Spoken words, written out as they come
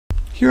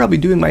Here I'll be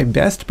doing my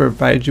best to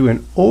provide you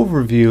an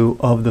overview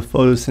of the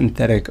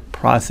photosynthetic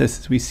process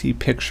as we see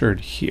pictured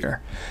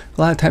here.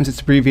 A lot of times it's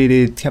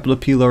abbreviated capital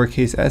P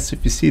lowercase s, so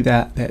if you see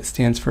that, that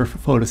stands for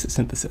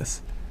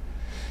photosynthesis.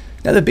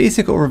 Now the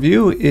basic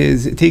overview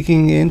is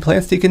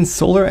plants take in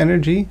solar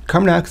energy,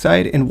 carbon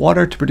dioxide, and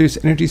water to produce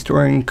energy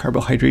storing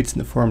carbohydrates in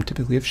the form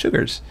typically of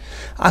sugars.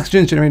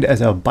 Oxygen is generated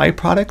as a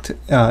byproduct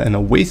and a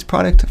waste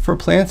product for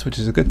plants, which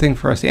is a good thing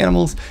for us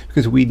animals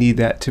because we need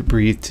that to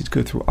breathe to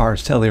go through our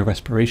cellular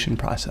respiration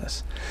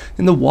process.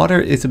 And the water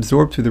is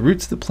absorbed through the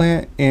roots of the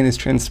plant and is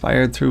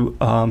transpired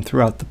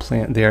throughout the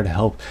plant there to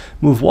help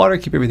move water,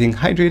 keep everything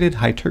hydrated,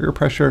 high turgor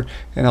pressure,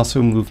 and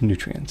also move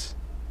nutrients.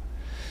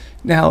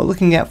 Now,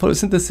 looking at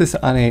photosynthesis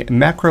on a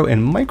macro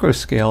and micro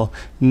scale,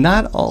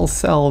 not all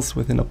cells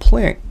within a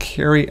plant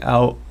carry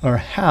out or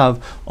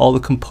have all the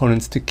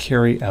components to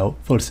carry out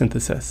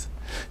photosynthesis.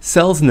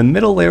 Cells in the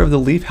middle layer of the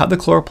leaf have the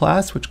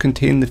chloroplasts, which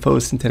contain the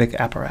photosynthetic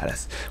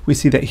apparatus. We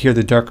see that here,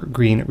 the dark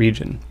green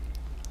region.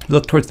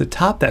 Look towards the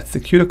top, that's the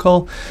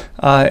cuticle,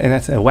 and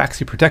that's a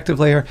waxy protective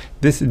layer.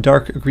 This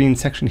dark green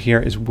section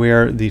here is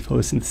where the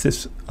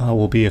photosynthesis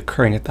will be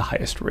occurring at the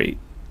highest rate.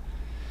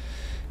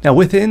 Now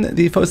within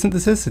the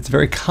photosynthesis, it's a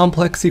very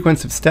complex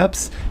sequence of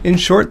steps. In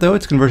short though,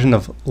 it's conversion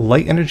of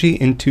light energy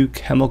into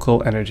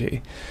chemical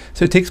energy.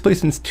 So it takes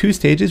place in two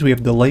stages. We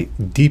have the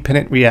light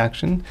dependent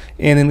reaction,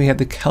 and then we have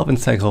the Calvin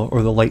cycle,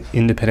 or the light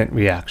independent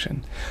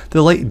reaction.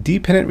 The light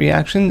dependent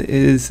reaction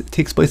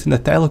takes place in the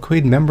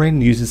thylakoid membrane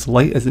and uses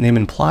light as the name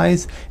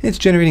implies, and it's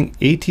generating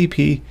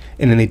ATP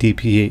and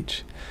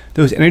NADPH.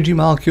 Those energy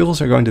molecules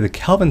are going to the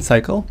Calvin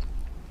cycle,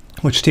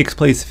 which takes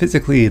place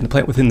physically in the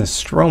plant within the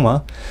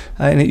stroma,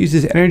 and it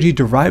uses energy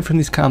derived from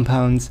these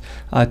compounds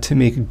to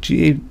make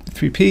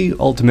Ga3P,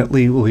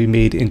 ultimately will be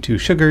made into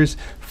sugars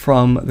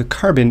from the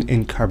carbon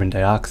in carbon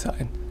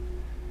dioxide.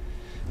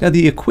 Now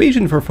the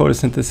equation for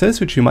photosynthesis,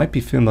 which you might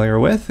be familiar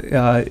with,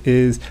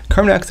 is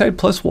carbon dioxide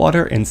plus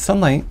water and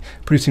sunlight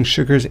producing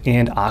sugars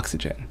and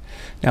oxygen.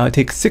 Now it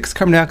takes 6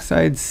 carbon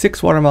dioxide,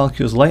 6 water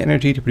molecules light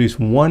energy to produce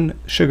 1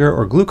 sugar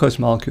or glucose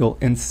molecule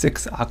and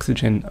 6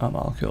 oxygen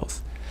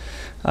molecules.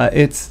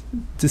 It's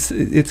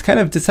kind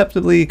of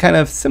deceptively kind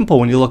of simple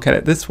when you look at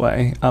it this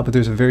way, but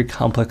there's a very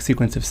complex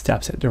sequence of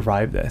steps that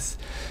derive this.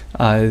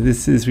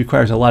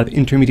 Requires a lot of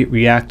intermediate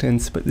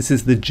reactants, but this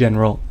is the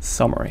general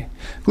summary.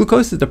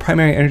 Glucose is the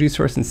primary energy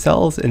source in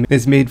cells and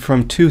is made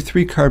from 2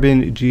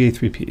 3-carbon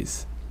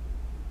Ga3Ps.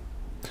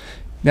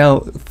 Now,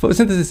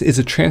 photosynthesis is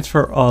a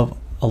transfer of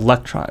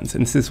electrons,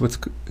 and this is what's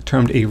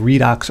termed a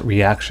redox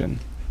reaction.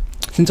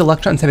 Since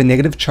electrons have a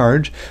negative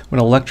charge, when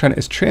an electron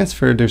is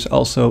transferred, there's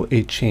also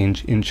a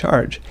change in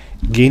charge.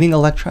 Gaining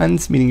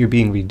electrons, meaning you're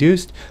being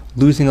reduced.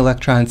 Losing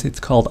electrons,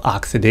 it's called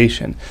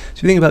oxidation. So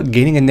if you think about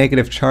gaining a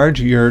negative charge,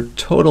 your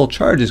total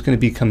charge is going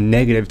to become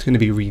negative. It's going to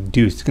be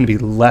reduced. It's going to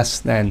be less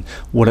than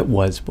what it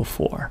was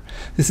before.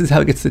 This is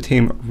how it gets the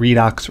term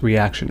redox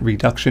reaction,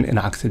 reduction and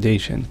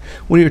oxidation.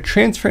 When you're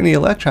transferring the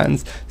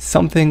electrons,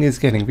 something is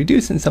getting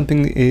reduced and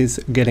something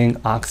is getting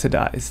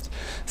oxidized.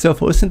 So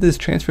photosynthesis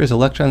transfers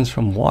electrons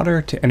from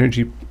water to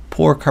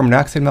energy-poor carbon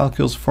dioxide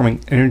molecules,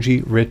 forming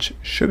energy-rich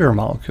sugar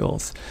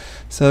molecules.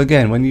 So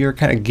again, when you're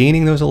kind of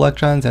gaining those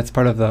electrons, that's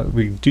part of the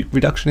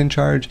reduction in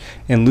charge,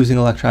 and losing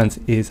electrons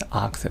is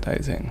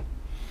oxidizing.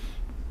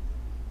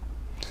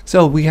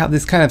 So we have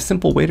this kind of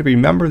simple way to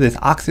remember this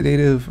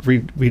oxidative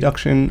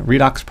reduction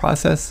redox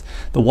process.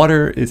 The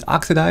water is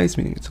oxidized,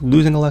 meaning it's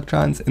losing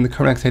electrons, and the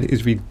carbon dioxide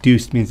is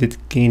reduced, means it's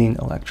gaining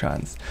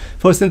electrons.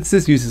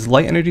 Photosynthesis uses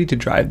light energy to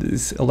drive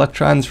these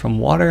electrons from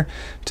water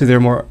to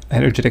their more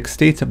energetic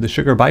states of the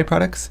sugar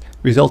byproducts.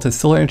 Result as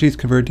solar energy is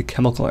converted to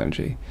chemical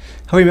energy.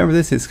 How we remember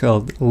this is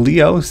called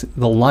Leo,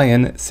 the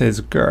lion,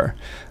 says Gur.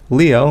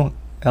 Leo,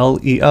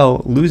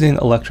 L-E-O, losing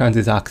electrons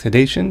is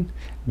oxidation.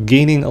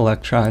 Gaining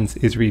electrons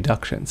is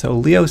reduction. So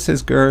Leo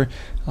says Gur,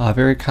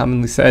 very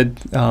commonly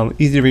said,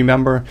 easy to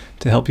remember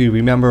to help you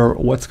remember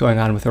what's going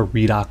on with a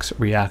redox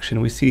reaction.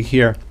 We see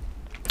here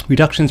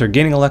reductions are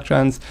gaining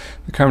electrons,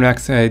 the carbon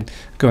dioxide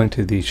going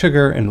to the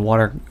sugar, and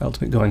water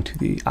ultimately going to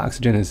the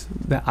oxygen is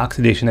the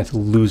oxidation that's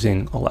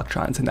losing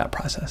electrons in that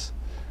process.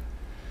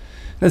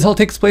 This all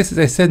takes place, as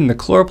I said, in the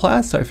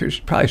chloroplast. So I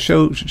should probably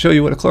show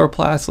you what a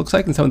chloroplast looks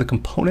like and some of the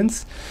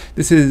components.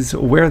 This is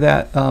where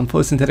that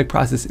photosynthetic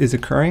process is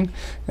occurring.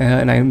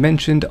 And I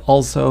mentioned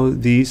also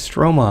the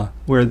stroma,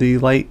 where the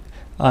light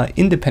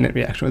independent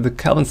reaction, where the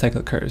Calvin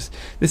cycle occurs.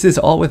 This is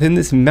all within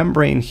this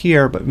membrane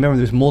here, but remember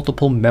there's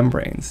multiple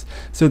membranes.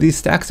 So these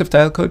stacks of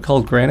thylakoid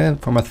called grana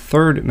form a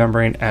third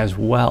membrane as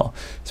well.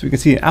 So we can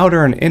see an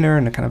outer and inner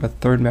and a kind of a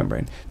third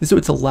membrane. This is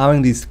what's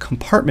allowing these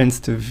compartments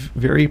to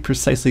very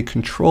precisely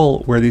control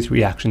where these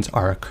reactions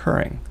are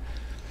occurring.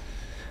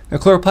 Now,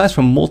 chloroplasts,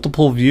 from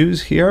multiple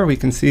views here, we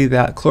can see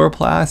that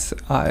chloroplasts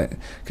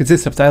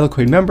consist of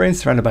thylakoid membranes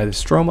surrounded by the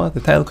stroma. The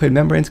thylakoid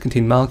membranes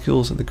contain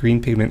molecules of the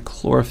green pigment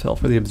chlorophyll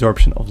for the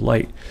absorption of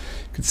light.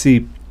 You can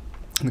see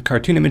in the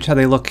cartoon image how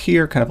they look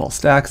here, kind of all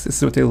stacks. This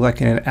is what they look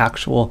like in an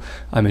actual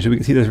image. We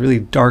can see those really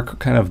dark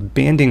kind of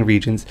banding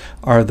regions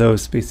are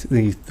those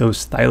basically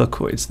those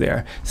thylakoids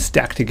there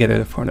stacked together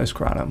to form those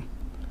grana.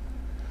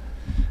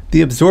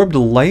 The absorbed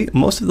light,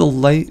 most of the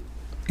light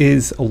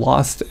is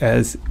lost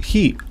as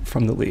heat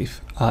from the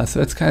leaf. So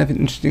that's kind of an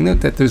interesting note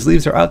that those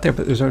leaves are out there,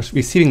 but they're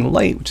receiving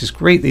light, which is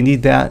great. They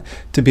need that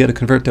to be able to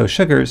convert those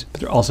sugars,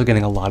 but they're also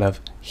getting a lot of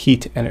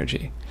heat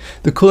energy.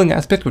 The cooling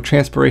aspect of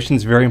transpiration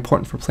is very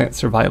important for plant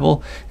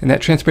survival, and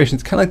that transpiration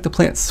is kind of like the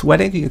plant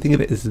sweating. You can think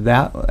of it as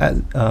that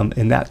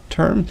in that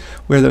term,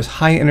 where those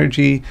high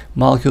energy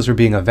molecules are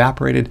being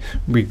evaporated,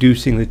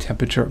 reducing the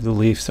temperature of the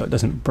leaf so it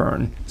doesn't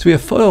burn. So we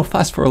have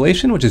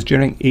photophosphorylation, which is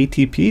generating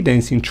ATP,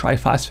 adenosine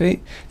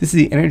triphosphate. This is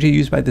the energy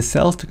used by the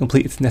cells to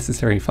complete its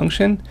necessary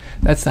function.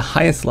 That's the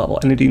highest level,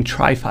 adenosine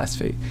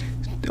triphosphate.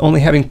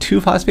 Only having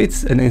two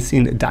phosphates,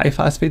 adenosine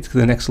diphosphates, because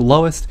the next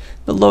lowest.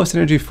 The lowest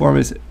energy form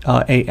is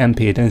AMP,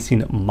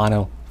 adenosine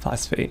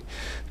monophosphate.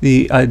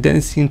 The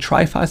adenosine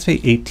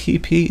triphosphate,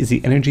 ATP, is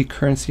the energy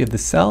currency of the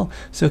cell,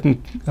 so it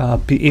can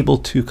be able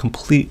to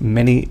complete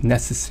many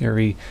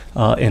necessary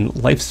and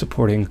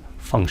life-supporting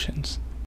functions.